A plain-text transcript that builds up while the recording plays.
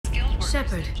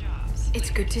Shepard, it's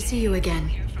good to see you again.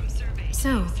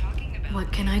 So,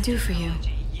 what can I do for you?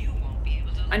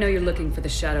 I know you're looking for the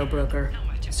Shadow Broker.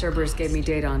 Cerberus gave me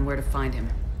data on where to find him.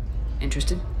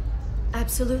 Interested?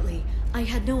 Absolutely. I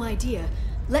had no idea.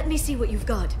 Let me see what you've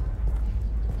got.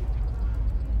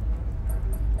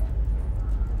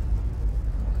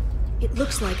 It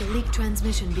looks like a leaked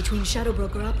transmission between Shadow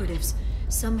Broker operatives.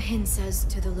 Some hints as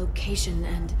to the location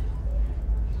and...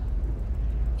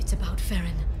 It's about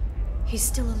Farron. He's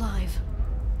still alive.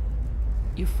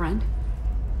 Your friend?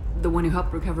 The one who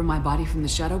helped recover my body from the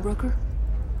Shadow Broker?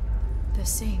 The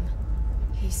same.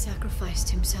 He sacrificed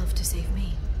himself to save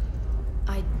me.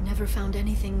 I'd never found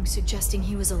anything suggesting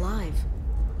he was alive.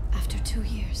 After 2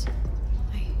 years,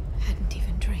 I hadn't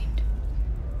even dreamed.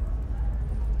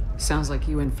 Sounds like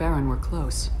you and Farron were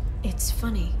close. It's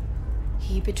funny.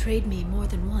 He betrayed me more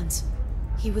than once.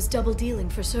 He was double-dealing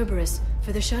for Cerberus,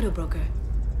 for the Shadow Broker.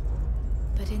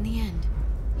 But in the end,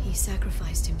 he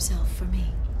sacrificed himself for me.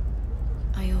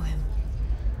 I owe him.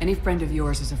 Any friend of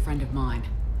yours is a friend of mine.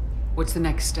 What's the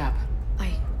next step?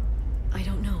 I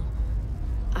don't know.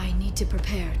 I need to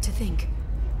prepare, to think.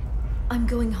 I'm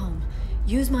going home.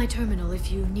 Use my terminal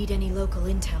if you need any local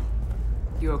intel.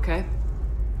 You okay?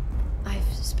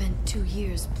 I've spent 2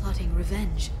 years plotting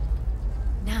revenge.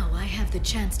 Now I have the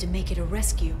chance to make it a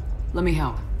rescue. Let me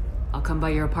help. I'll come by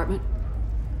your apartment.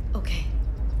 Okay.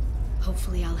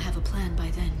 Hopefully I'll have a plan by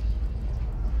then.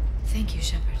 Thank you,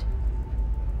 Shepard.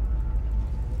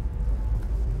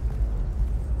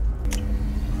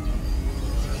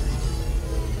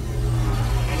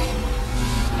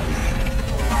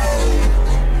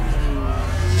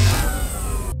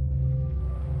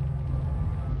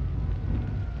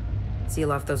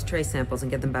 Seal off those trace samples and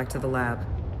get them back to the lab.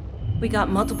 We got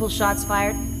multiple shots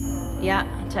fired. Yeah,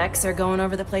 techs are going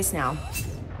over the place now.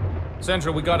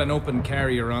 Central, we got an open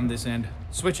carrier on this end.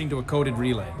 Switching to a coded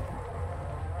relay.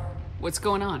 What's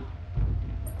going on?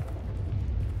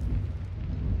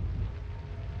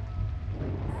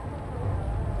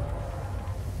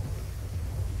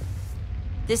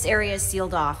 This area is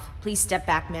sealed off. Please step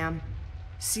back, ma'am.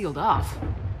 Sealed off?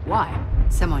 Why?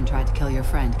 Someone tried to kill your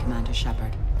friend, Commander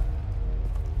Shepard.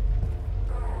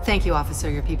 Thank you,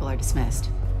 officer. Your people are dismissed.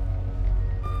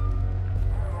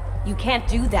 You can't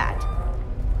do that.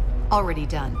 Already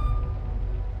done.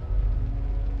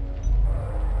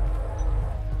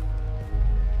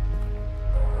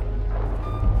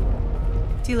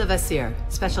 Tila Vasir,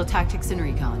 Special Tactics and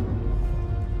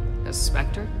Recon. A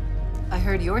Spectre? I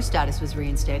heard your status was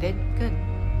reinstated. Good.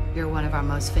 You're one of our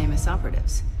most famous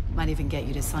operatives. Might even get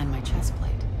you to sign my chest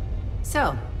plate.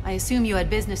 So, I assume you had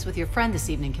business with your friend this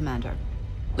evening, Commander.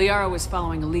 Liara was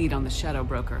following a lead on the Shadow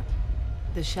Broker.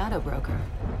 The Shadow Broker?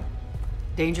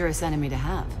 Dangerous enemy to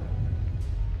have.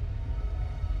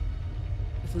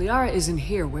 If Liara isn't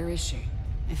here, where is she?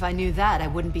 If I knew that, I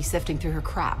wouldn't be sifting through her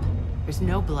crap. There's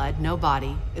no blood, no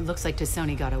body. It looks like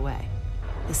T'Soni got away.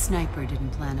 The sniper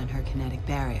didn't plan on her kinetic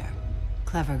barrier.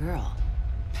 Clever girl.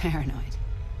 Paranoid,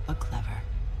 but clever.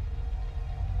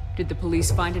 Did the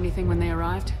police find anything when they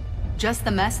arrived? Just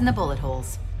the mess and the bullet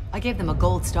holes. I gave them a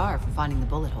gold star for finding the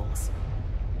bullet holes.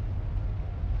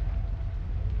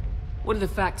 What are the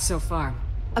facts so far?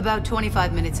 About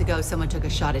 25 minutes ago, someone took a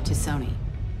shot at T'Soni.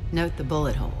 Note the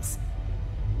bullet holes.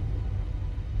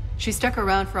 She stuck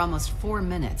around for almost 4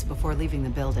 minutes before leaving the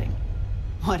building.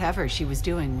 Whatever she was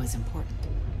doing was important.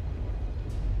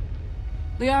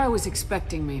 Liara was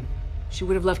expecting me. She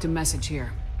would have left a message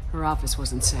here. Her office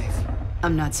wasn't safe.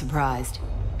 I'm not surprised.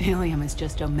 Helium is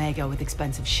just Omega with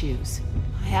expensive shoes.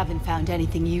 I haven't found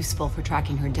anything useful for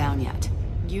tracking her down yet.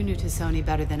 You knew T'Soni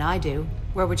better than I do.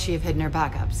 Where would she have hidden her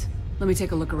backups? Let me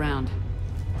take a look around.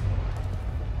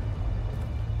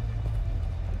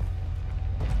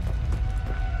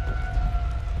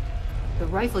 The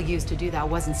rifle used to do that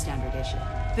wasn't standard issue.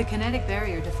 The kinetic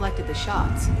barrier deflected the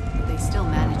shots, but they still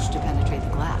managed to penetrate the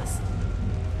glass.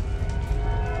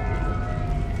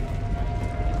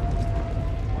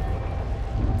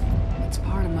 It's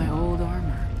part of my old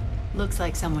armor. Looks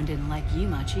like someone didn't like you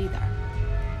much either.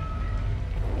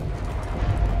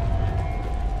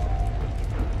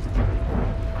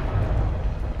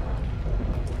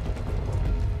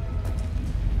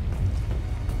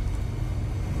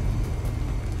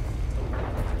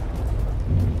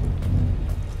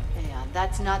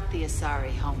 That's not the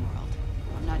Asari homeworld.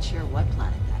 I'm not sure what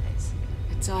planet that is.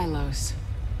 It's Ilos.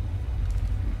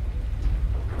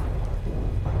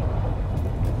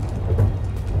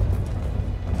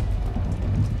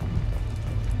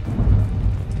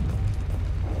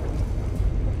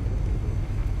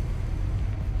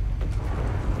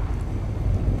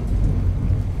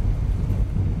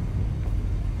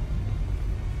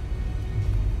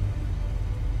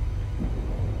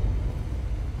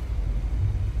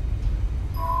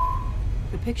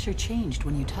 picture changed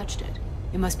when you touched it.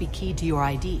 It must be keyed to your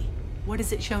ID. What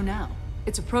does it show now?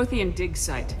 It's a Prothean dig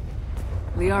site.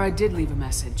 Liara did leave a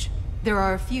message. There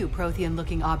are a few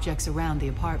Prothean-looking objects around the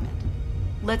apartment.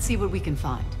 Let's see what we can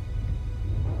find.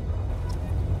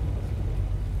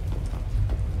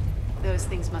 Those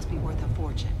things must be worth a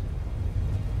fortune.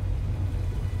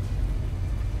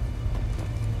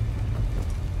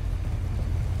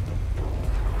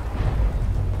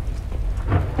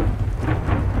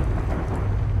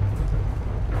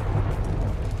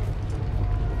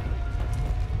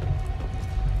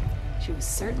 She was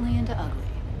certainly into ugly.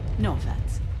 No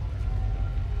offense.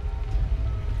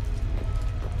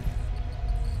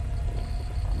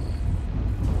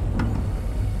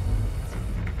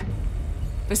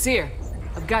 Basir,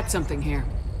 I've got something here.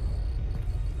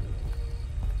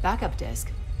 Backup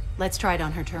disk. Let's try it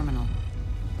on her terminal.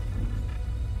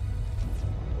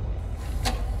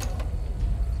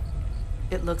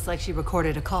 It looks like she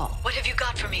recorded a call. What have you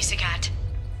got for me, Sagat?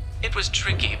 It was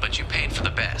tricky, but you paid for the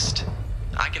best.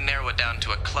 I can narrow it down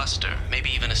to a cluster,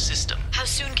 maybe even a system. How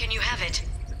soon can you have it?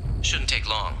 Shouldn't take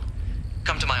long.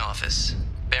 Come to my office.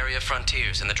 Barrier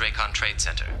Frontiers in the Dracon Trade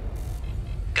Center.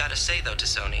 Gotta say though,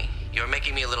 T'Soni, you're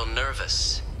making me a little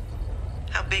nervous.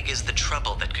 How big is the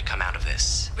trouble that could come out of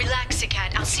this? Relax,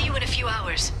 Sagat. I'll see you in a few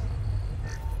hours.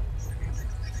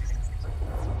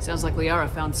 Sounds like Liara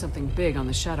found something big on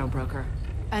the Shadow Broker.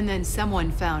 And then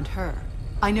someone found her.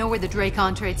 I know where the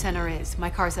Dracon Trade Center is. My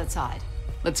car's outside.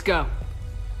 Let's go.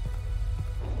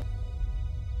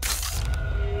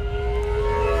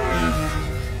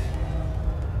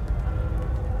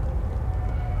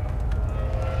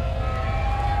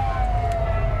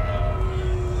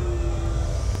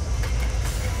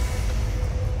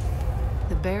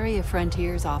 Barrier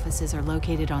Frontiers offices are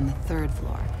located on the 3rd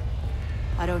floor.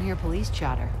 I don't hear police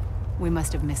chatter. We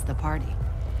must have missed the party.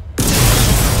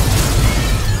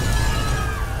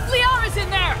 Liara's in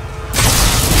there!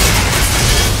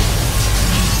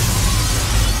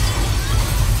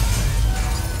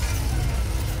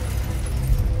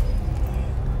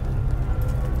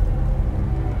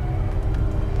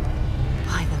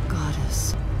 By the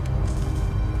goddess.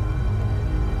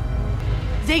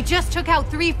 They just took out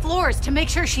 3 floors to make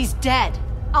sure she's dead.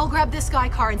 I'll grab this Sky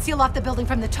car and seal off the building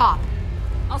from the top.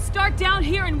 I'll start down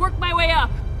here and work my way up.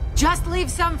 Just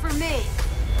leave some for me.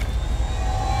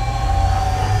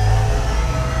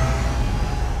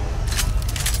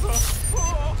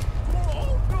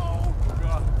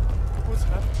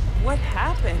 What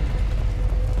happened?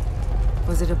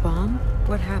 Was it a bomb?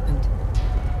 What happened?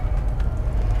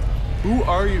 Who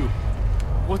are you?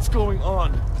 What's going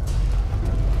on?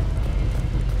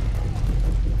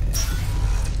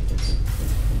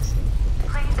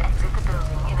 Please exit the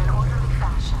building in an orderly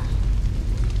fashion.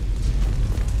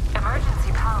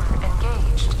 Emergency power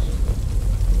engaged.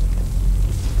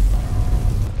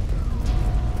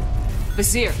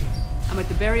 Basir, I'm at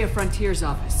the Barrier Frontiers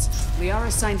office.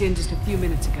 Liara signed in just a few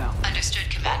minutes ago. Understood,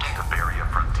 Commander. The Barrier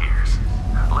Frontiers.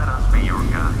 Let us be your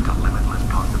guide to limitless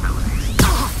possibilities.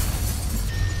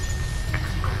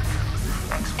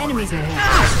 Enemies ahead.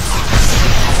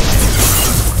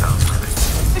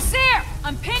 Basir!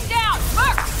 I'm pinned down!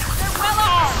 Look! They're well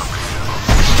armed!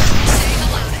 Say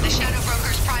hello to the Shadow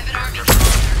Broker's private army,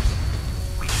 Commander.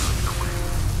 We took the way.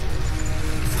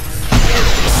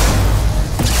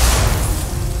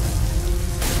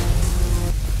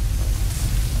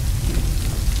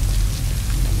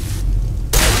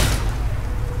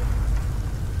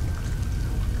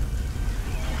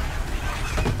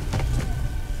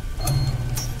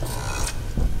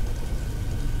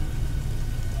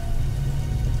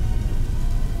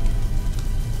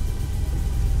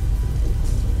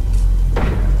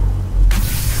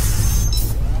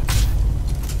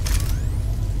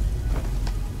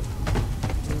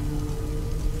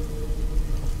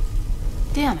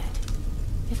 Damn it.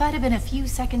 If I'd have been a few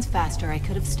seconds faster, I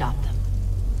could have stopped them.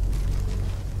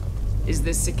 Is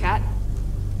this Sagat?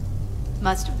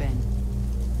 Must have been.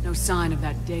 No sign of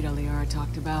that data Liara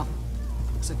talked about.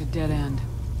 Looks like a dead end.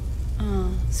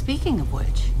 Speaking of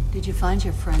which, did you find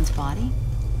your friend's body?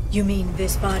 You mean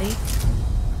this body?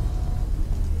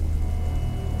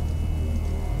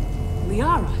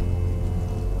 Liara?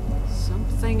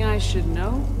 Something I should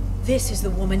know? This is the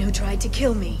woman who tried to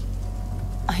kill me.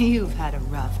 You've had a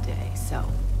rough day, so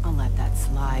I'll let that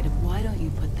slide. Why don't you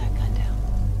put that gun down?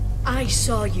 I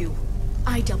saw you.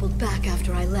 I doubled back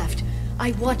after I left.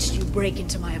 I watched you break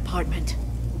into my apartment.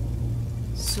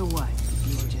 So what?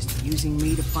 You were just using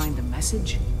me to find the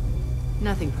message?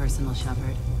 Nothing personal,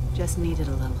 Shepard. Just needed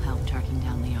a little help tracking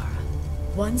down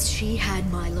Liara. Once she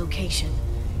had my location,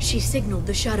 she signaled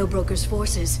the Shadow Broker's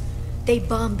forces. They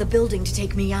bombed the building to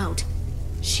take me out.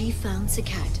 She found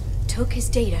Sakat, took his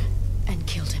data, and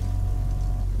killed him.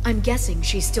 I'm guessing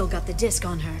she's still got the disc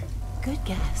on her. Good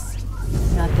guess.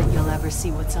 Not that you'll ever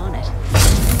see what's on it.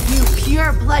 You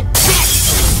pure blood bitch!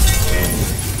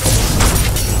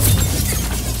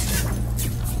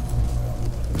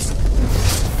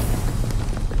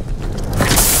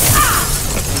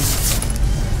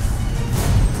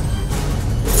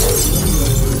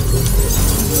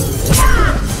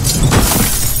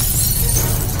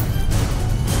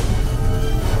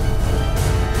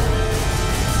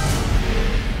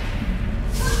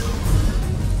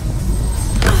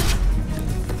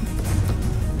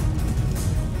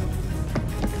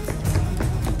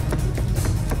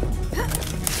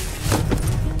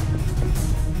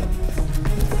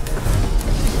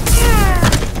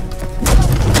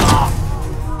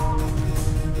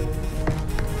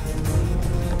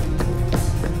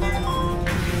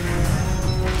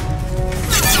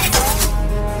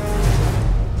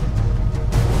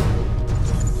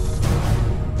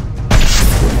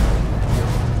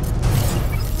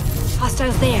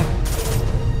 Hostiles there.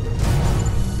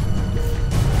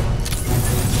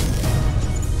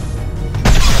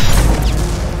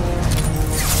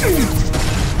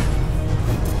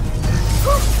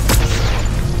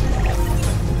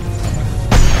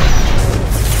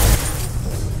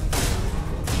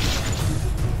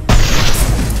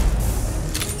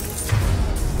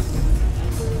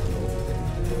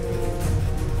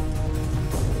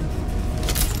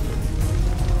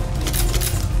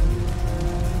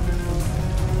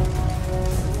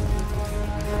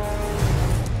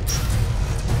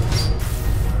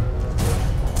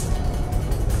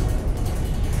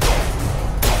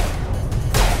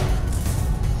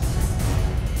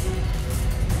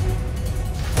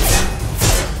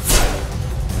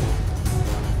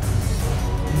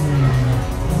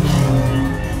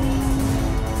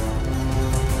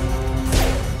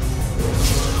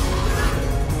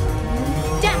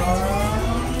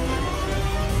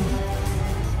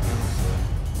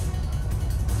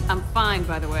 I'm fine,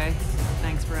 by the way.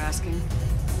 Thanks for asking.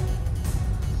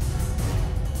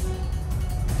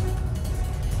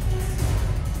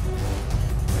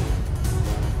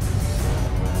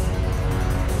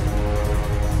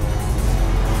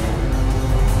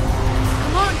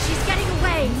 Come on, she's getting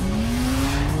away!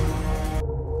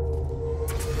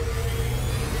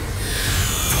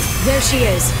 There she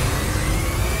is.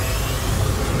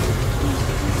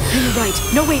 Hang a right.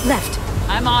 No, wait, left.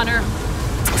 I'm on her.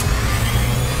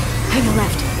 Hang a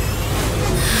left.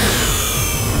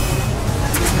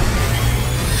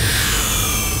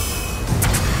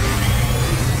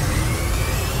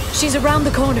 She's around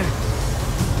the corner.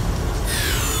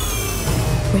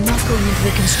 We're not going into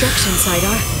the construction site,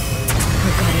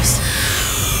 Oh, goddess.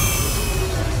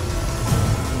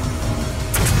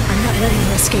 I'm not letting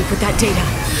her escape with that data.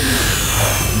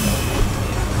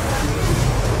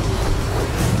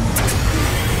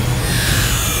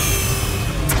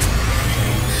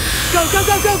 Go, go,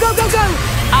 go, go, go, go, go!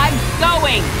 I'm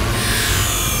going!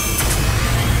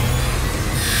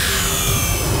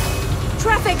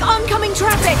 Traffic! Oncoming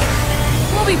traffic!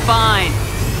 We'll be fine.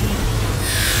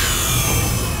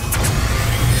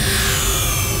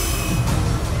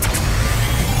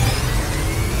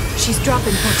 She's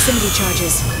dropping proximity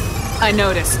charges. I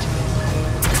noticed.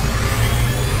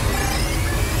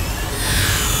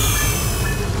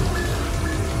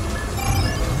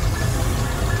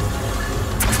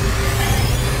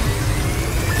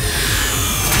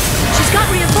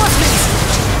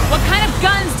 What kind of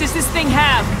guns does this thing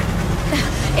have?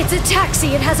 It's a taxi.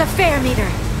 It has a fare meter.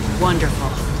 Wonderful.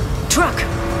 Truck.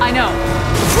 I know.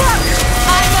 Truck!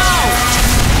 I know!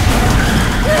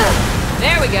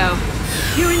 There we go.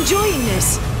 You're enjoying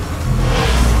this.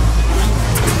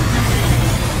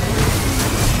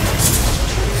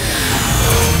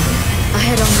 A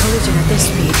head-on collision at this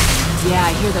speed. Yeah,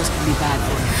 I hear those can be bad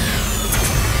for you.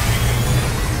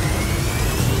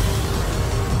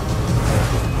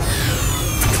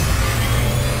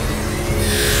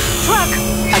 Truck!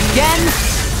 Again?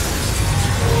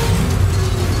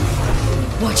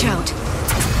 Watch out.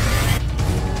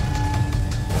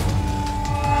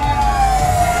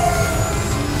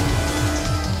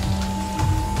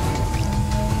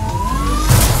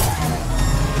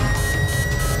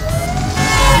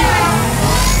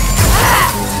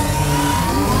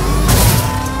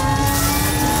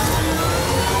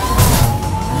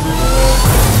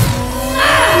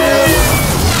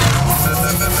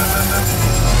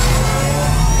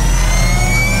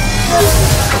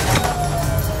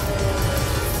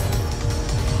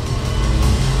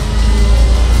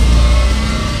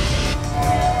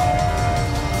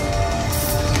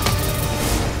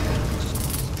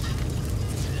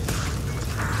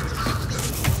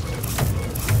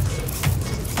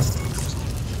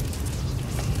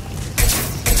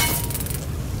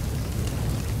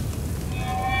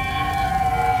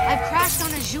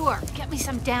 Sure, get me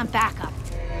some damn backup.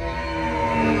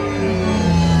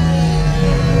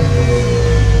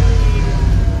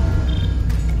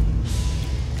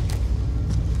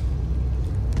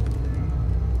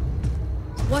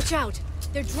 Watch out!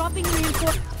 They're dropping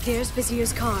reinforcements. There's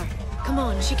Vizier's car. Come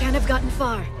on, she can't have gotten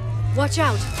far. Watch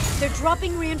out! They're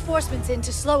dropping reinforcements in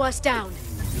to slow us down.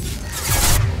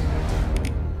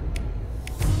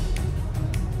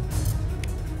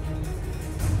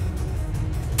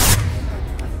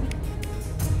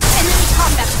 Enemy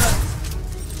combat drone.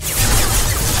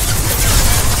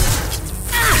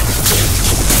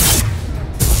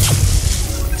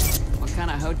 What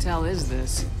kind of hotel is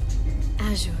this?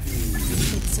 Azure.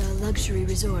 It's a luxury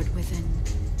resort with an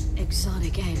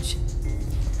exotic edge.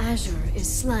 Azure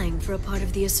is slang for a part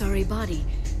of the Asari body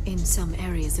in some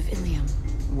areas of Ilium.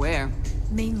 Where?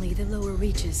 Mainly the lower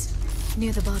reaches,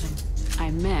 near the bottom.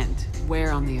 I meant,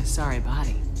 where on the Asari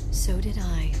body? So did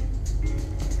I.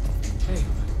 Hey,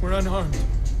 we're unarmed.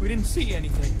 We didn't see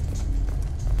anything.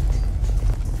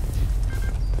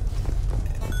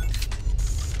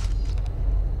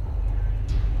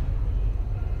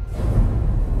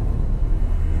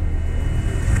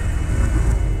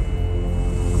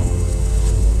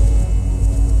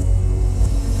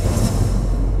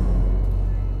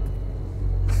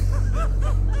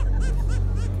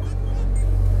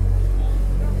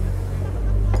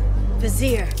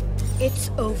 Vizier, it's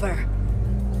over.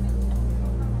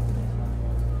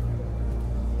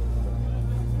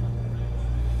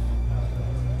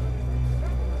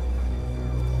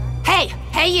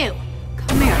 Hey you!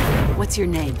 Come here. What's your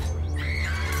name?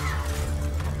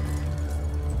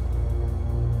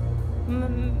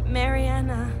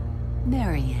 Mariana.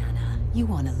 Mariana. You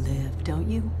want to live, don't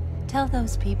you? Tell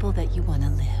those people that you want to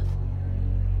live.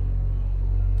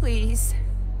 Please.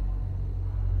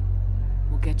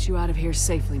 We'll get you out of here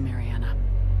safely, Mariana.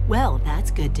 Well, that's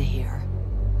good to hear.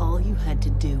 All you had to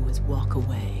do was walk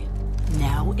away.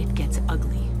 Now it gets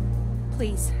ugly.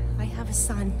 Please, I have a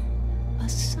son. A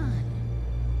son?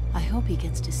 I hope he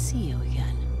gets to see you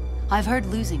again. I've heard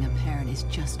losing a parent is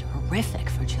just horrific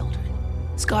for children.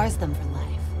 Scars them for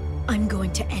life. I'm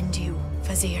going to end you,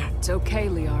 Vizier. It's okay,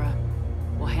 Liara.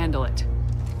 We'll handle it.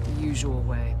 The usual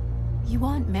way. You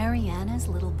want Mariana's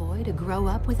little boy to grow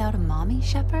up without a mommy,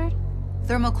 Shepard?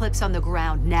 Thermoclips on the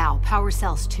ground now. Power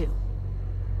cells too.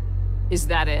 Is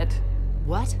that it?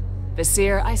 What?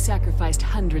 Vizier, I sacrificed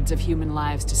hundreds of human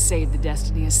lives to save the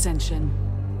Destiny Ascension.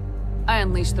 I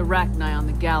unleashed the Rachni on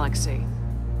the galaxy.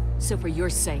 So for your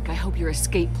sake, I hope your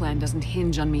escape plan doesn't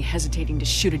hinge on me hesitating to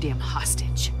shoot a damn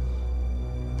hostage.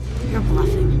 You're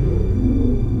bluffing.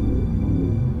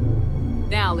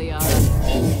 Now, Liara.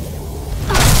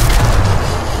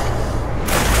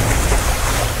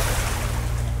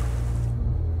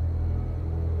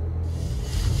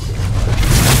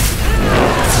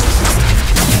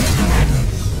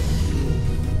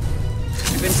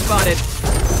 Been spotted.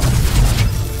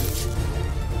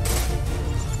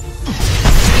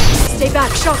 Stay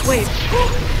back, shockwave!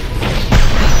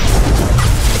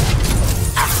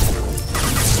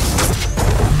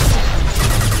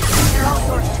 They're all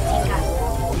yours, Tika.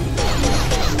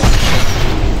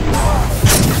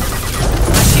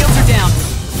 My shields are down.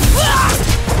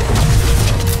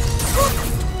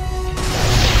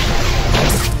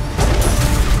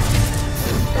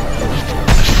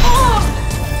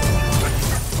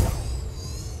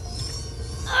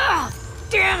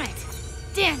 Damn it!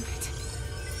 Damn it!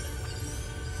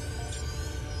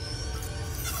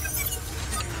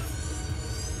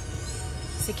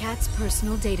 Sikat's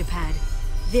personal data pad.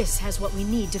 This has what we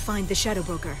need to find the Shadow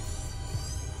Broker.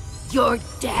 You're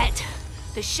dead.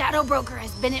 The Shadow Broker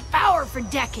has been in power for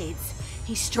decades.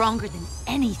 He's stronger than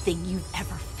anything you've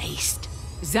ever faced.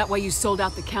 Is that why you sold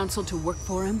out the Council to work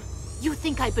for him? You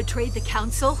think I betrayed the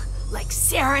Council? Like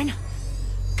Saren?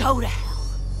 Go to hell.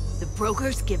 The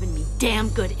Broker's given me damn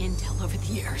good intel over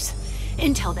the years.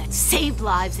 Intel that saved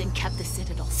lives and kept the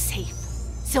Citadel safe.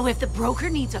 So if the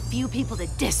Broker needs a few people to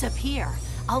disappear,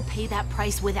 I'll pay that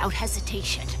price without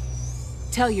hesitation.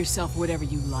 Tell yourself whatever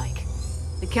you like.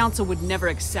 The Council would never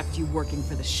accept you working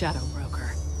for the Shadow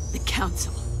Broker. The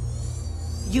Council.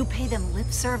 You pay them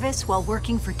lip service while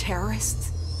working for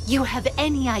terrorists? You have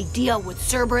any idea what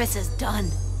Cerberus has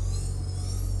done?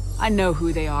 I know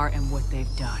who they are and what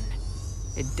they've done.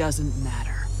 It doesn't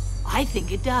matter. I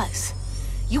think it does.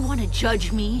 You want to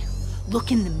judge me?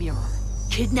 Look in the mirror.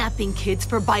 Kidnapping kids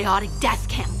for biotic death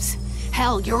camps.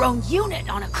 Hell, your own unit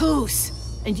on a Koos.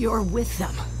 And you're with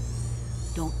them.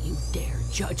 Don't you dare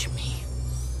judge me.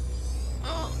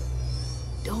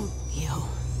 Don't you?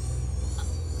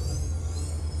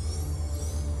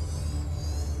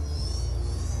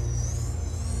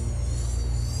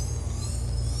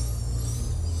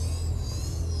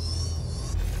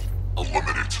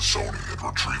 Sony and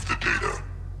retrieve the data.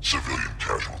 Civilian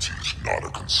casualties not a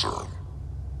concern.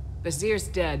 Vizier's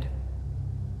dead.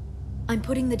 I'm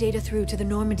putting the data through to the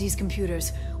Normandy's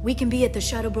computers. We can be at the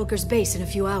Shadow Broker's base in a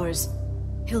few hours.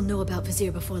 He'll know about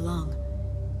Vizier before long.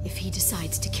 If he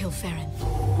decides to kill Farron.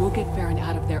 We'll get Farron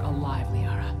out of there alive,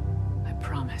 Liara. I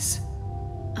promise.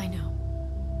 I know.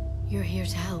 You're here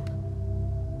to help.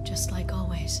 Just like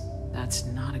always. That's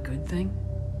not a good thing?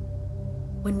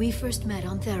 When we first met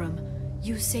on Therum,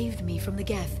 you saved me from the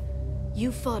Geth.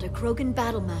 You fought a Krogan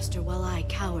battlemaster while I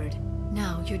cowered.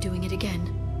 Now you're doing it again.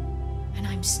 And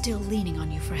I'm still leaning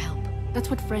on you for help.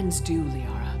 That's what friends do,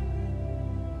 Liara.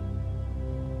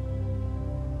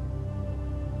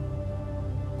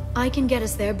 I can get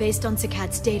us there based on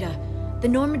Sakat's data. The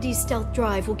Normandy's stealth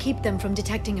drive will keep them from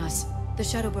detecting us. The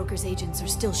Shadow Broker's agents are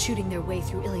still shooting their way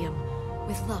through Ilium.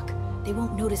 With luck, they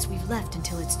won't notice we've left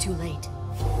until it's too late.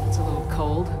 It's a little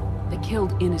cold. They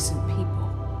killed innocent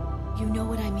people. You know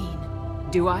what I mean.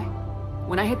 Do I?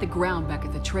 When I hit the ground back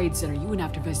at the trade center, you went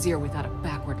after Vizier without a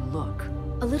backward look.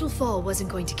 A little fall wasn't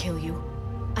going to kill you.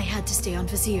 I had to stay on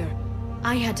Vizier.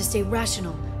 I had to stay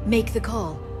rational, make the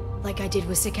call, like I did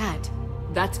with Sakat.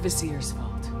 That's Vizier's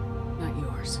fault, not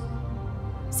yours.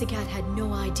 Sakat had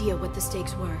no idea what the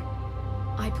stakes were.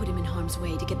 I put him in harm's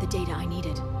way to get the data I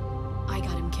needed. I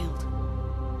got him killed.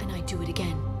 And I'd do it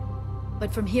again.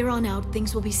 But from here on out,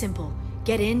 things will be simple.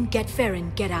 Get in, get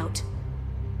Farron, get out.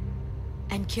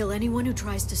 And kill anyone who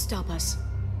tries to stop us.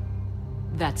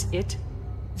 That's it?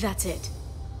 That's it.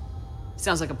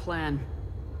 Sounds like a plan.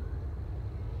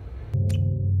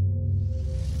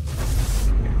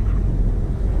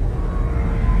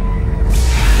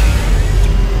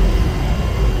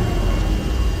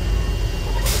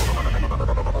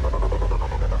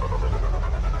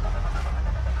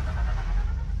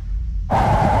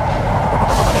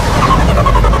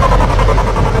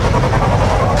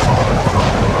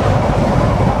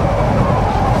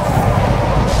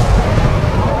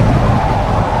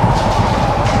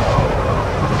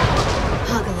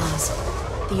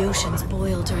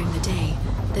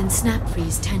 Snap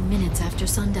freeze 10 minutes after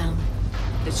sundown.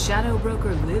 The Shadow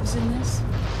Broker lives in this?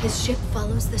 His ship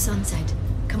follows the sunset,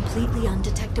 completely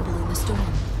undetectable in the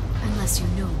storm, unless you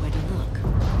know where to look.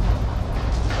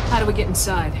 How do we get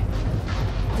inside?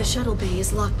 The shuttle bay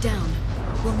is locked down.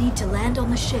 We'll need to land on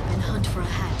the ship and hunt for a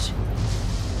hatch.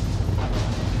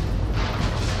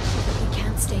 We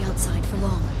can't stay outside for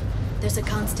long. There's a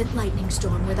constant lightning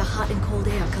storm where the hot and cold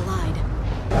air collide.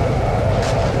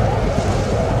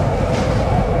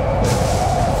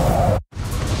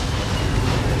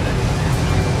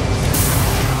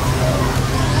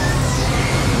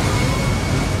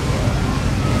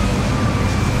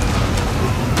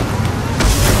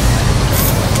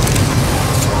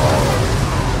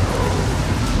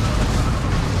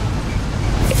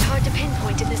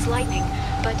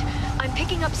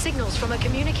 Signals from a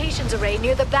communications array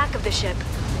near the back of the ship.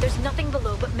 There's nothing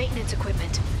below but maintenance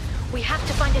equipment. We have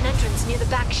to find an entrance near the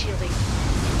back shielding.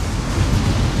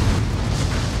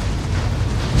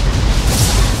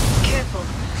 Careful.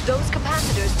 Those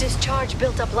capacitors discharge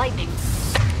built-up lightning.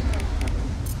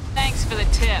 Thanks for the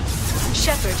tip.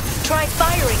 Shepard, try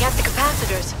firing at the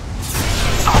capacitors.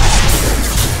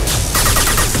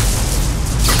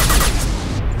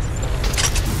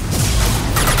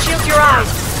 Shield your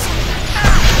eyes.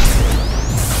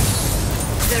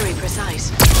 Very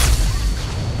precise.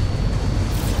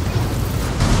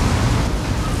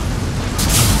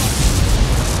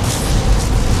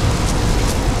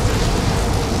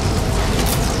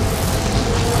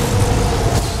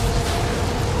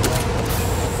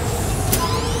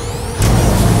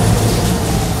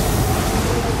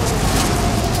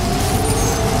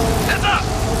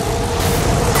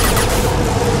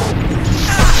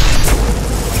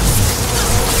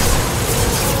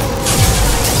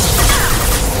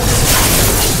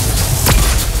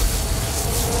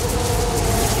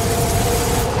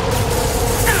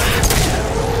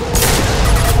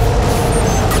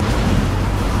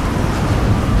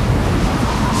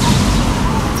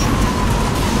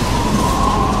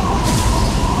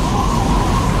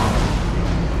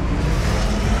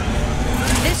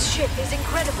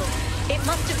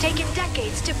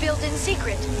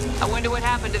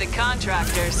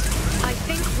 Contractors. I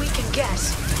think we can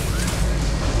guess.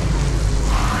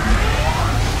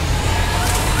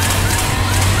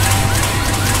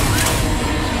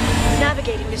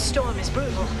 Navigating this storm is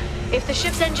brutal. If the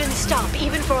ship's engines stop,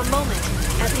 even for a moment,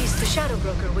 at least the Shadow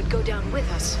Broker would go down with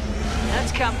us.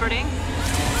 That's comforting.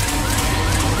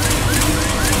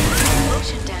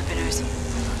 Motion dampeners.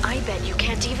 I bet you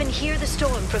can't even hear the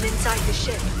storm from inside the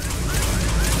ship.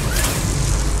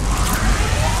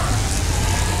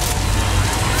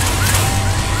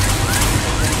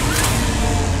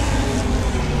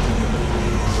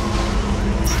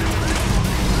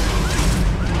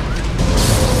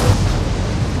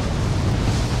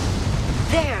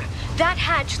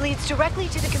 leads directly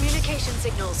to the communication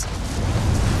signals.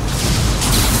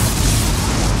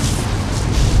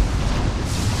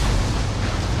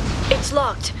 It's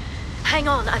locked. Hang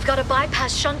on, I've got a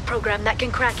bypass shunt program that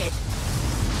can crack it.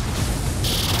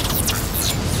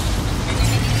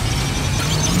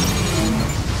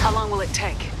 How long will it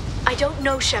take? I don't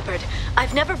know, Shepard.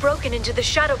 I've never broken into the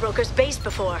Shadow Broker's base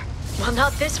before. Well,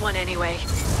 not this one anyway.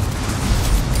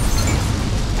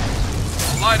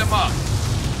 Light him up.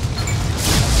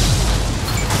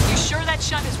 You sure that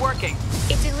shunt is working?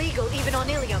 It's illegal even on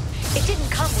Ilium. It didn't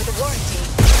come with a warranty.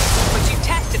 But you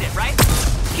tested it, right?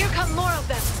 Here come more of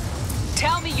them.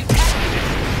 Tell me you tested it.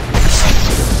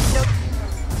 Nope.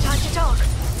 Time to talk.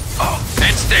 Oh,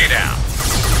 and stay down.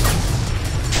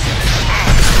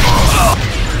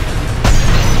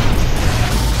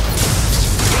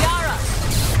 Liara!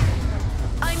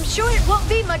 I'm sure it won't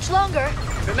be much longer.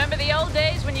 Remember the old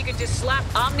days when you could just slap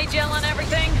Omnigel on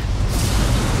everything?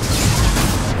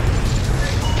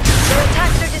 Their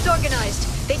attacks are disorganized.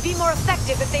 They'd be more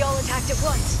effective if they all attacked at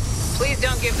once. Please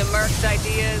don't give the mercs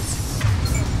ideas.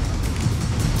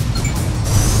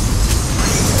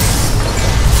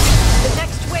 The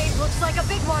next wave looks like a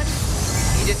big one.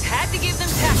 You just had to give them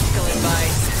tactical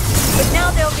advice. But now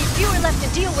there'll be fewer left to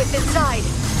deal with inside.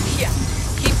 Yeah,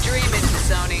 keep dreaming,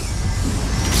 Sony.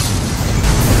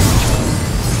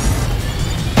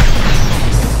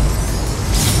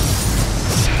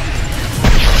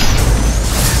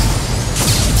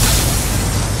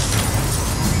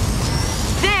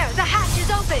 There, the hatch is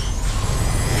open.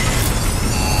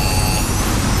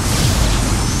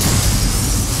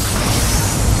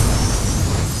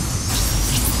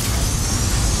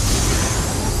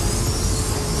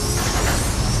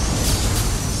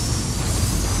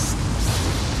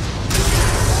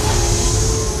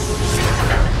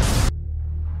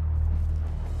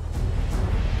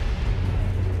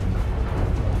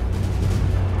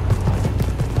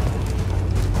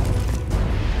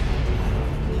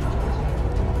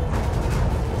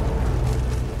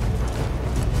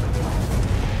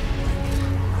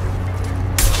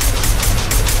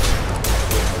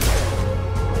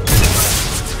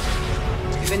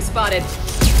 Been spotted.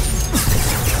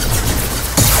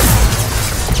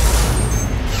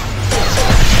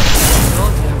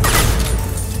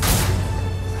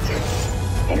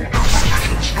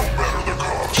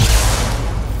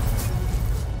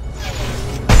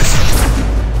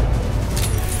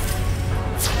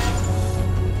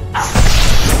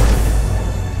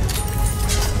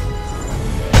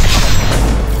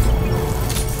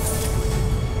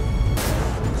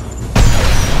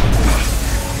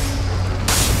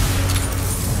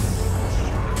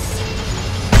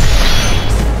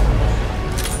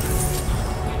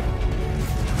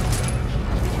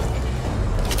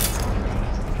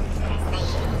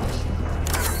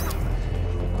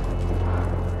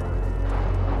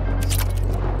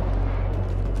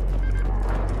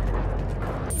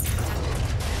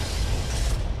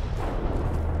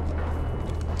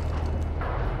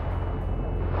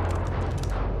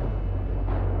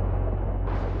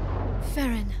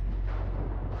 Farron.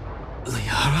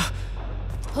 Liara?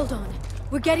 Hold on.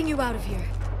 We're getting you out of here.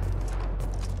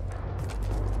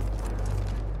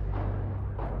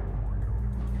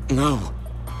 No.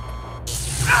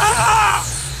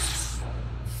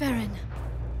 Farron.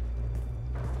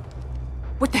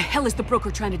 What the hell is the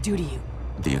broker trying to do to you?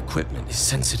 The equipment is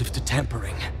sensitive to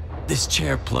tampering. This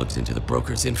chair plugs into the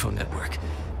broker's info network.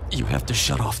 You have to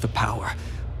shut off the power.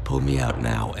 Pull me out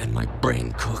now and my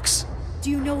brain cooks. Do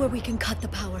you know where we can cut the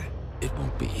power? It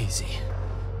won't be easy.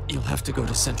 You'll have to go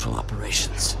to Central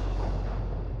Operations.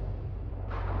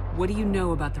 What do you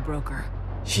know about the broker?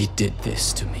 He did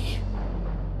this to me.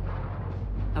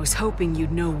 I was hoping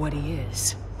you'd know what he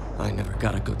is. I never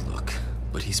got a good look,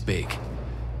 but he's big.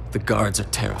 The guards are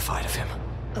terrified of him.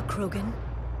 A Krogan?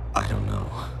 I don't know,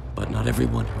 but not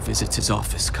everyone who visits his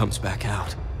office comes back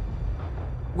out.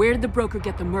 Where did the broker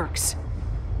get the mercs?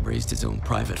 Raised his own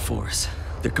private force.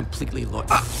 They're completely loyal.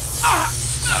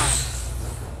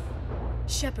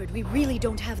 Shepard, we really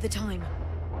don't have the time.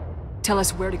 Tell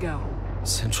us where to go.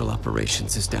 Central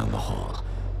Operations is down the hall.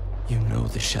 You know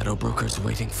the Shadow Broker's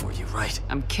waiting for you, right?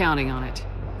 I'm counting on it.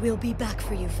 We'll be back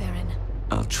for you, Farron.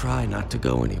 I'll try not to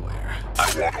go anywhere.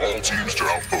 I want all teams to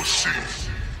Outpost C.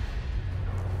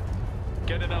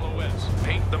 Get an LOS.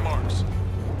 Paint the marks.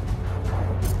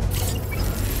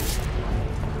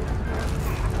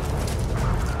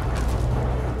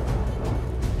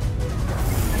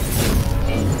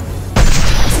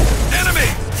 Enemy!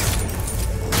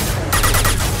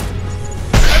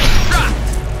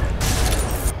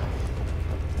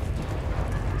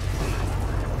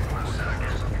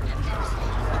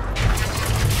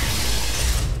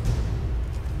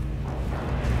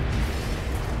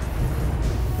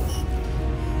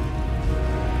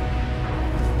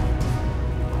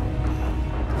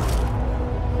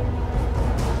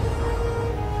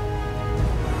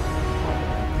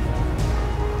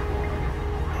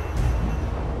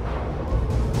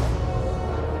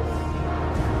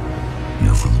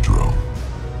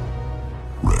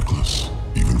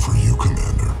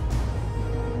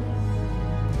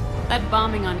 That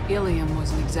bombing on Ilium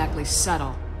wasn't exactly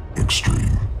subtle.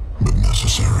 Extreme, but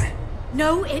necessary.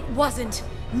 No, it wasn't.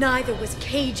 Neither was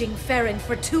caging Farron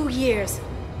for 2 years.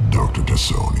 Dr.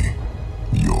 Tassoni,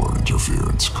 your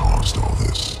interference caused all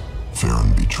this.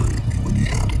 Farron betrayed me when he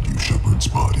handed you Shepard's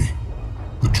body.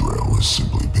 The Drell is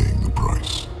simply paying the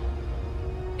price.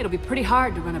 It'll be pretty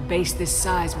hard to run a base this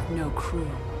size with no crew.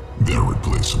 They're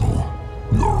replaceable.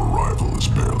 Your arrival is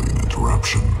barely an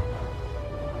interruption.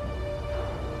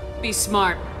 Be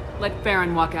smart. Let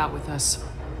Farron walk out with us.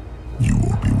 You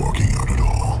won't be walking out at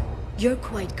all. You're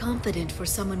quite confident for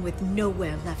someone with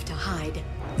nowhere left to hide.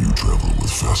 You travel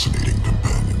with fascinating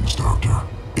companions, Doctor.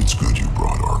 It's good you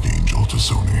brought Archangel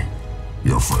Tassoni.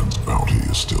 Your friend's bounty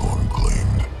is still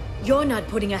unclaimed. You're not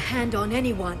putting a hand on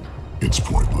anyone. It's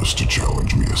pointless to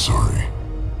challenge me, Asari.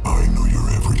 I know your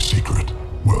every secret,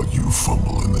 while you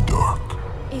fumble in the dark.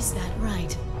 Is that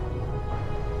right?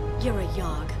 You're a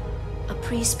Yogg, a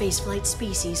pre-spaceflight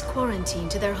species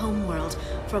quarantined to their homeworld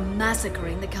from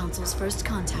massacring the Council's first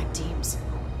contact teams.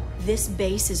 This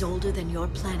base is older than your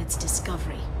planet's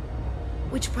discovery,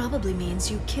 which probably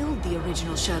means you killed the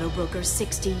original Shadow Broker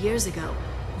 60 years ago,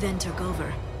 then took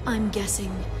over. I'm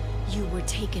guessing you were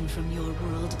taken from your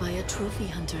world by a trophy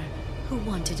hunter who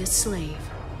wanted a slave.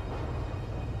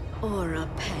 Or a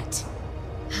pet.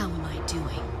 How am I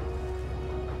doing?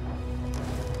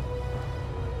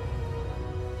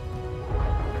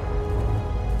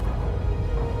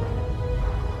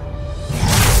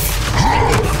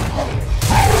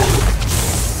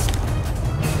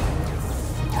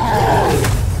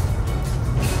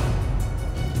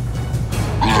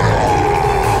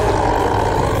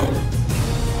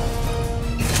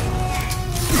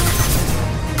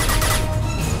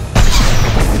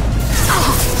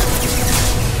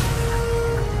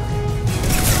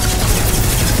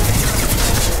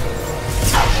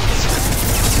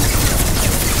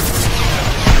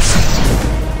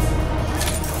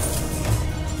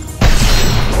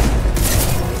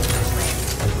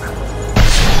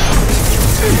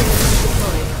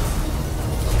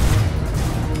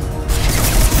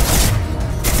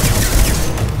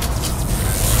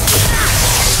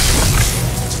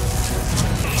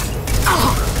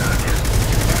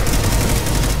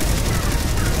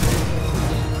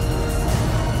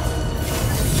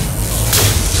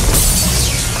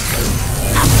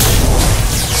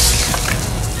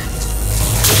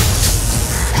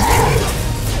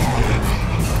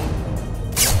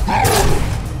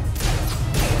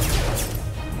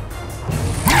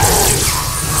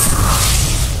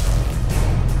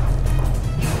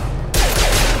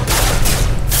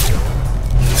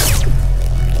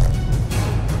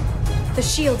 The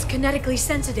shield's kinetically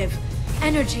sensitive.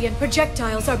 Energy and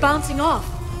projectiles are bouncing off.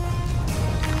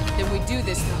 Then we do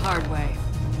this the hard way.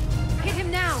 Hit him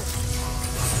now!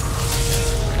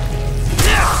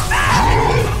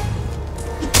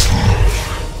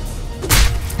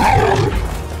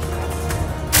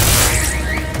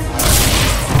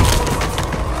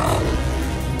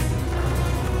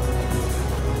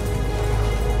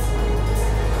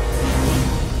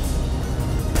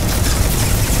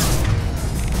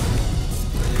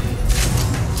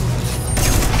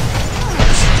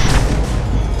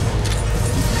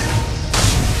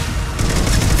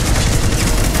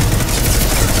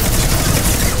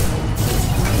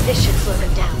 This should slow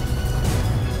them down.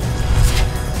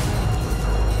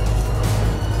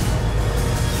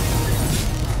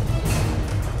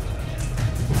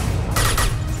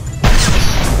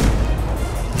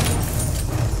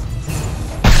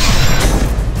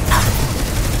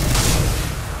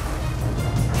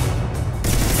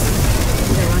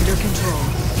 They're under control.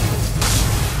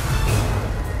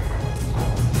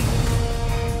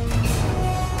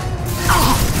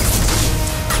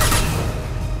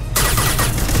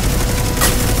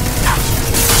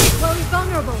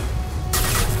 Vulnerable.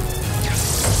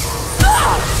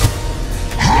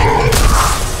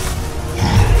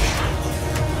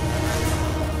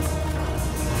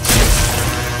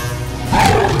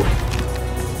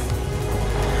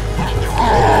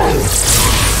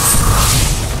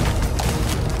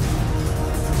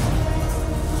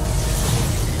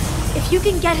 If you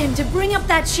can get him to bring up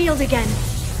that shield again,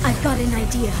 I've got an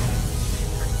idea.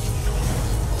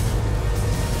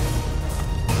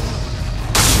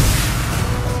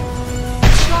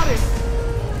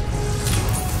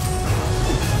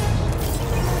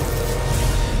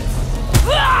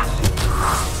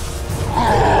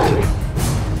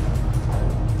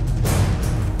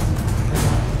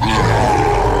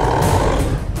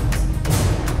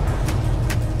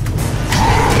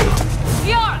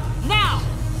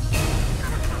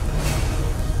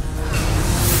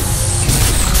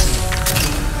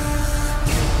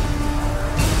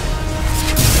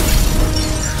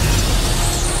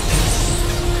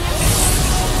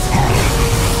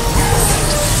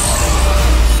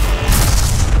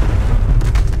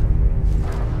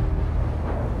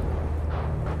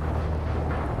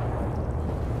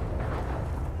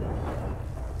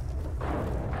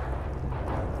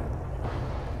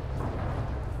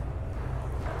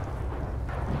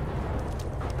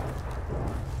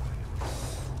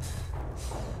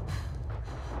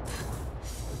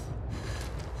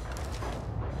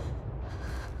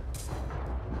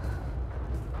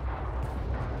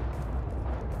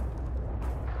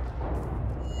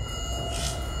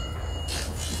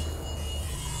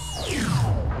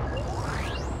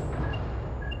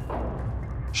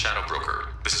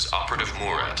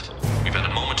 Murat. We've had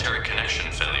a momentary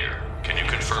connection failure. Can you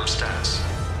confirm status?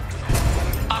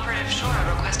 Operative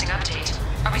Shora requesting update.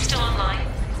 Are we still online?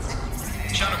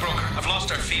 Shadow Broker, I've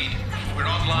lost our feed. We're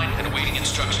online and awaiting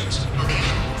instructions.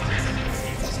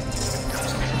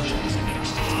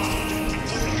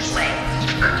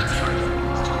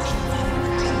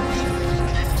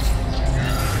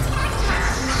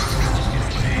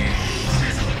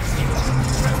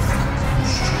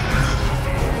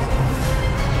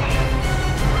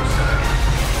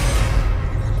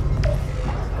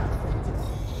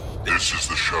 This is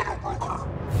the Shadow Broker.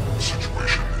 The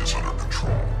situation is under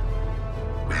control.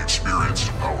 We experienced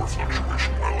a power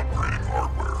fluctuation while upgrading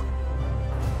hardware.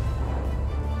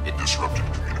 It disrupted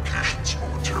communications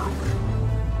momentarily.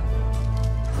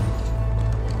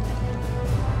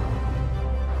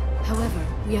 However,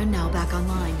 we are now back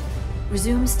online.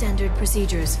 Resume standard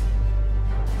procedures.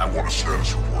 I want a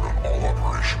status report on all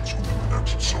operations within the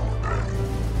next solar day.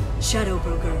 Shadow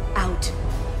Broker, out.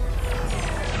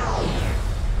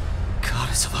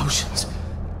 Goddess of Oceans.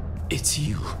 It's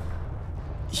you.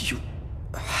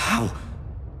 How?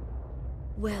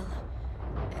 Well,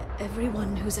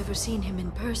 everyone who's ever seen him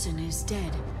in person is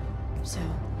dead, so...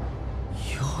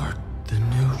 You're the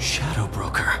new Shadow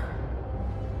Broker.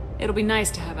 It'll be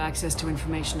nice to have access to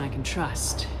information I can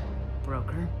trust,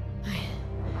 Broker.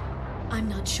 I'm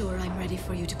not sure I'm ready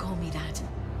for you to call me that.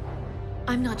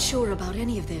 I'm not sure about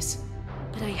any of this,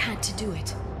 but I had to do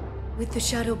it. With the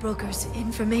Shadow Broker's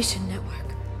information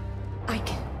network,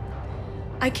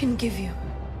 I can give you...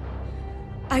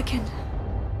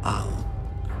 I'll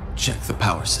check the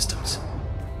power systems.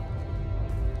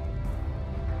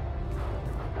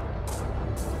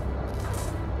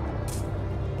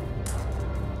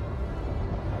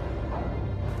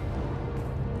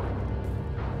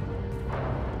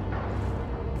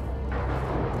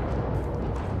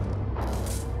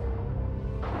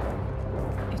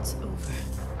 It's over.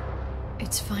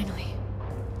 It's finally.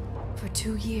 For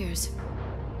 2 years.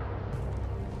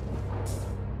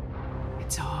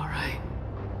 It's all right.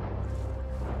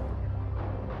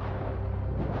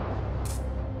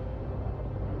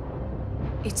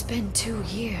 It's been 2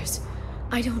 years.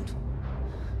 I don't...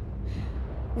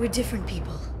 We're different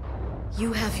people.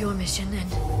 You have your mission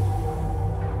and...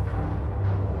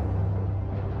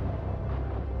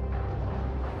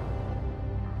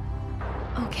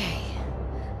 Okay.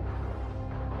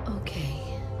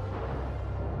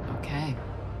 Okay.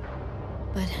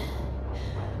 But...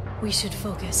 we should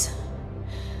focus.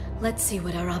 Let's see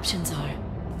what our options are.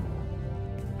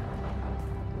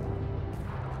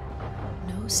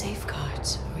 No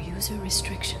safeguards or user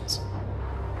restrictions.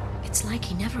 It's like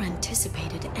he never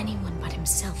anticipated anyone but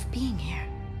himself being here.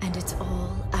 And it's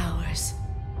all ours.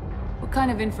 What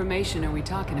kind of information are we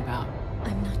talking about?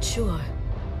 I'm not sure.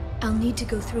 I'll need to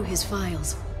go through his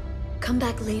files. Come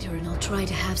back later and I'll try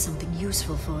to have something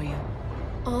useful for you.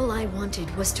 All I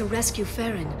wanted was to rescue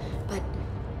Farron, but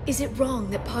is it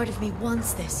wrong that part of me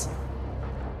wants this?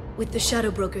 With the Shadow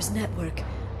Broker's network,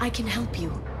 I can help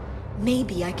you.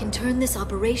 Maybe I can turn this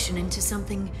operation into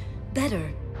something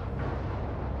better.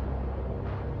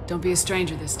 Don't be a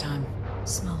stranger this time.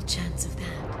 Small chance of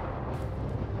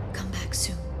that. Come back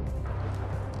soon.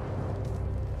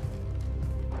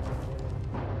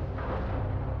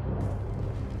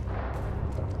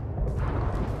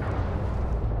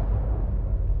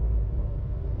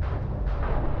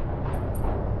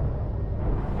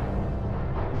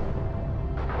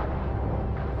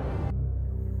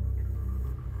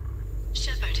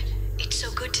 Shepard, it's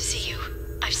so good to see you.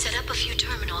 I've set up a few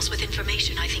terminals with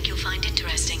information I think you'll find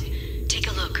interesting. Take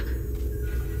a look.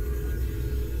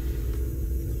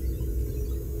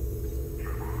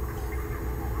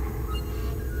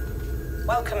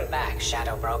 Welcome back,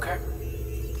 Shadow Broker.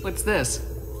 What's this?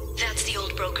 That's the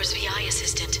old broker's VI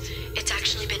assistant. It's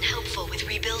actually been helpful with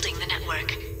rebuilding the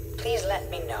network. Please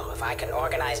let me know if I can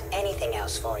organize anything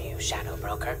else for you, Shadow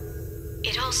Broker.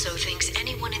 It also thinks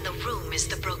anyone in the room is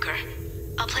the broker.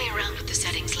 I'll play around with the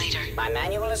settings later. My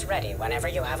manual is ready whenever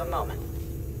you have a moment.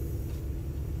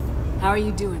 How are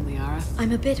you doing, Liara?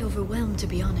 I'm a bit overwhelmed, to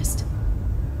be honest.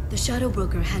 The Shadow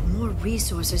Broker had more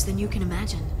resources than you can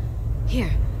imagine.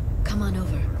 Here, come on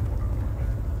over.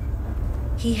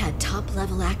 He had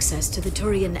top-level access to the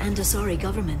Turian and Asari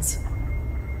governments.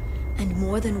 And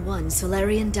more than one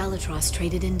Solarian Dalatros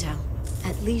traded intel.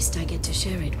 At least I get to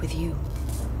share it with you.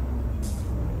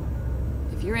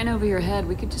 If you're in over your head,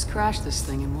 we could just crash this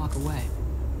thing and walk away.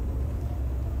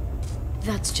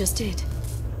 That's just it.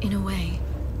 In a way,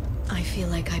 I feel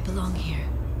like I belong here.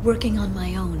 Working on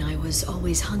my own, I was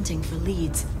always hunting for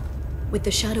leads. With the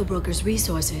Shadow Broker's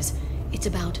resources, it's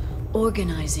about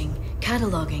organizing,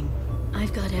 cataloging,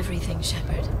 I've got everything,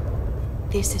 Shepard.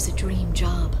 This is a dream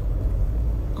job.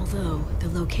 Although, the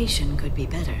location could be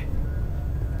better.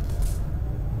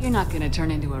 You're not gonna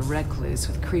turn into a recluse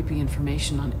with creepy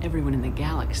information on everyone in the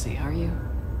galaxy, are you?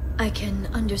 I can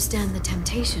understand the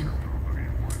temptation.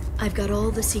 I've got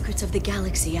all the secrets of the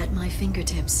galaxy at my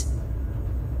fingertips.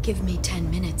 Give me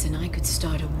 10 minutes and I could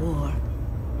start a war.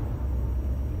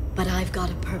 But I've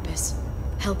got a purpose.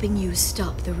 Helping you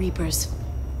stop the Reapers.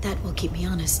 That will keep me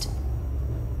honest.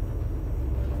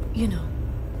 You know,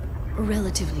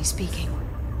 relatively speaking.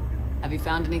 Have you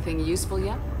found anything useful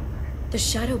yet? The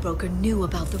Shadow Broker knew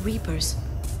about the Reapers.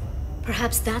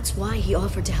 Perhaps that's why he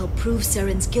offered to help prove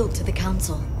Saren's guilt to the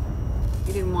Council.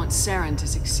 He didn't want Saren to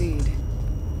succeed.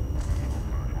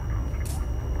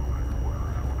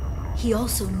 He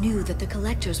also knew that the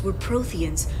Collectors were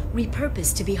Protheans,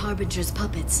 repurposed to be Harbinger's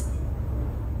puppets.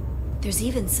 There's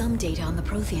even some data on the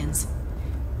Protheans.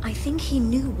 I think he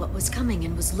knew what was coming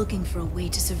and was looking for a way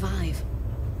to survive.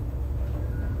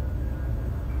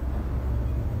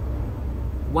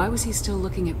 Why was he still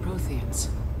looking at Protheans?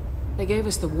 They gave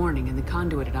us the warning in the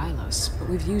conduit at Ilos, but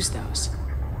we've used those.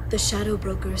 The Shadow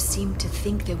Broker seemed to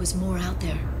think there was more out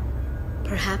there.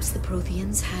 Perhaps the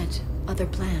Protheans had other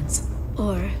plans.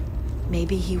 Or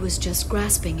maybe he was just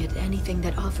grasping at anything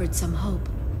that offered some hope.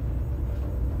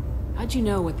 How'd you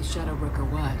know what the Shadow Broker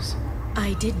was?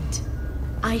 I didn't.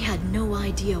 I had no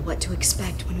idea what to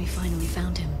expect when we finally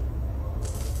found him.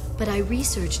 But I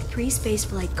researched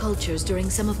pre-spaceflight cultures during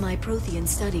some of my Prothean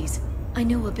studies. I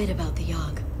know a bit about the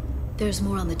Yogg. There's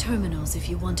more on the terminals if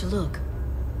you want to look.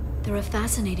 They're a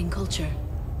fascinating culture,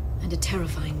 and a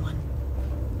terrifying one.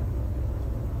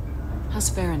 How's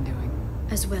Farron doing?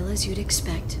 As well as you'd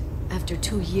expect, after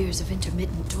 2 years of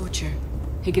intermittent torture.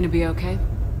 He gonna be okay?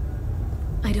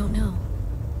 I don't know.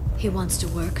 He wants to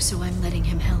work, so I'm letting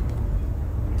him help.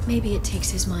 Maybe it takes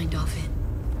his mind off it.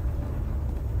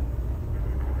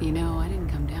 You know, I didn't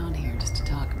come down here just to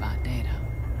talk about Data.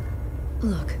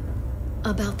 Look,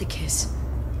 about the kiss.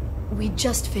 We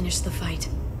just finished the fight.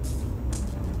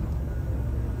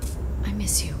 I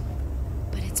miss you,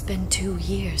 but it's been 2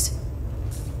 years.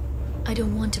 I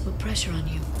don't want to put pressure on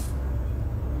you.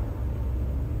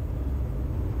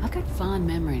 I've got fond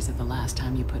memories of the last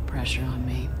time you put pressure on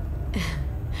me.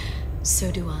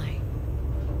 So do I.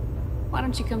 Why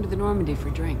don't you come to the Normandy for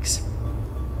drinks?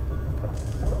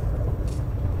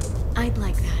 I'd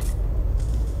like that.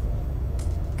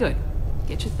 Good.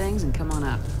 Get your things and come on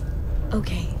up.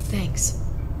 Okay, thanks.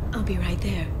 I'll be right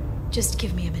there. Just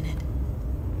give me a minute.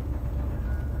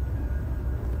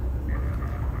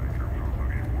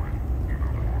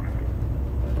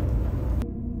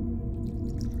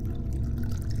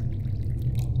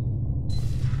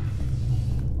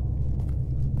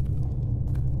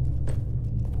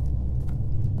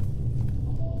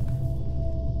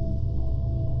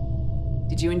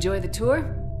 Did you enjoy the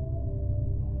tour?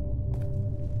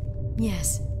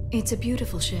 Yes, it's a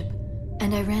beautiful ship.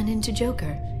 And I ran into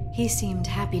Joker. He seemed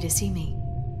happy to see me.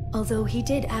 Although he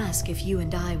did ask if you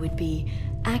and I would be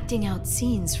acting out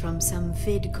scenes from some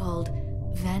vid called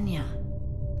Vanya.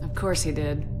 Of course he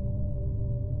did.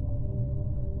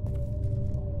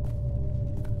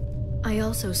 I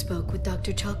also spoke with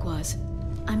Dr. Chakwas.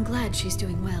 I'm glad she's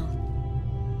doing well.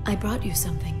 I brought you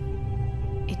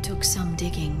something. It took some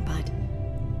digging, but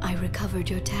I recovered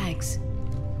your tags.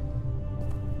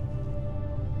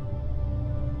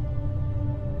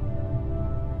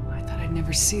 I thought I'd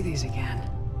never see these again.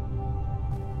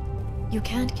 You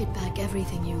can't get back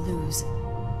everything you lose,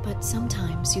 but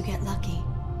sometimes you get lucky.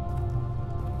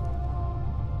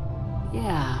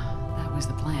 Yeah, that was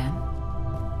the plan.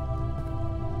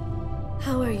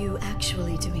 How are you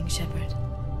actually doing, Shepard?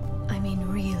 I mean,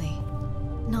 really.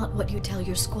 Not what you tell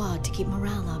your squad to keep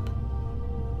morale up.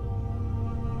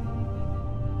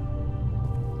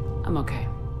 I'm okay.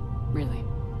 Really.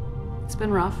 It's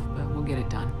been rough, but we'll get it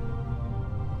done.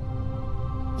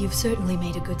 You've certainly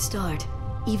made a good start,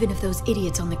 even if those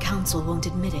idiots on the Council won't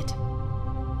admit it.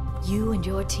 You and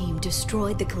your team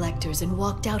destroyed the Collectors and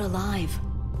walked out alive.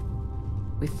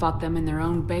 We fought them in their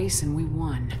own base and we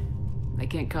won. They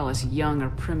can't call us young or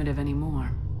primitive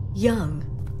anymore. Young?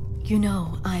 You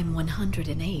know, I'm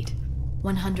 108.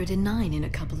 109 in a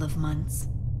couple of months.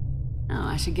 Oh,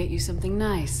 I should get you something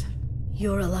nice.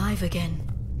 You're alive again.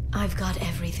 I've got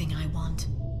everything I want.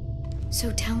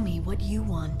 So tell me what you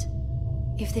want.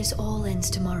 If this all ends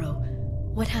tomorrow,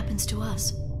 what happens to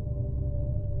us?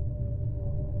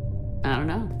 I don't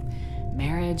know.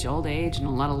 Marriage, old age, and a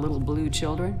lot of little blue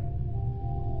children.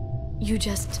 You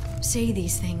just say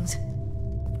these things.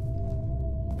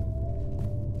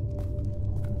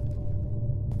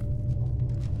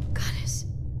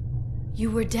 You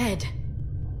were dead.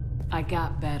 I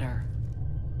got better.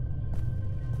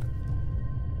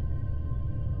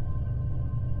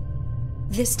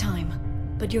 This time,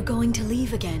 but you're going to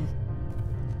leave again.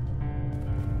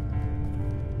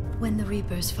 When the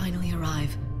Reapers finally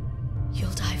arrive, you'll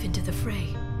dive into the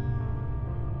fray.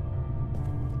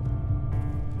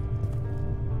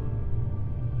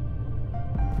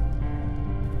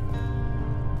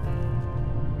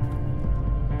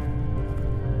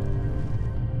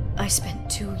 I spent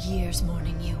 2 years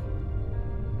mourning you.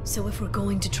 So if we're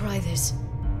going to try this,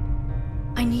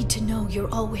 I need to know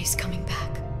you're always coming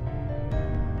back.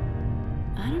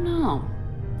 I don't know.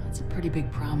 That's a pretty big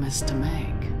promise to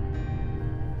make.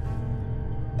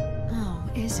 Oh,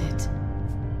 is it?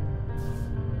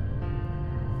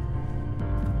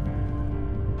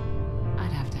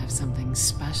 I'd have to have something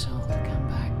special to come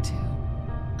back to.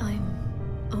 I'm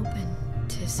open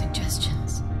to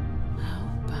suggestions. How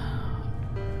about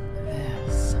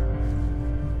this?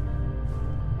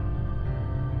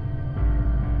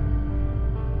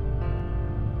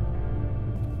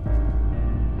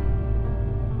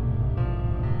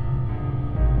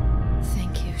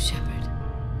 Thank you, Shepard,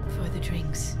 for the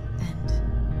drinks and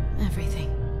everything.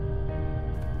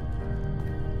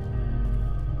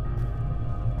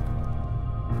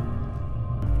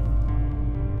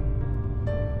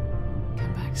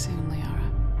 Come back soon, Liara.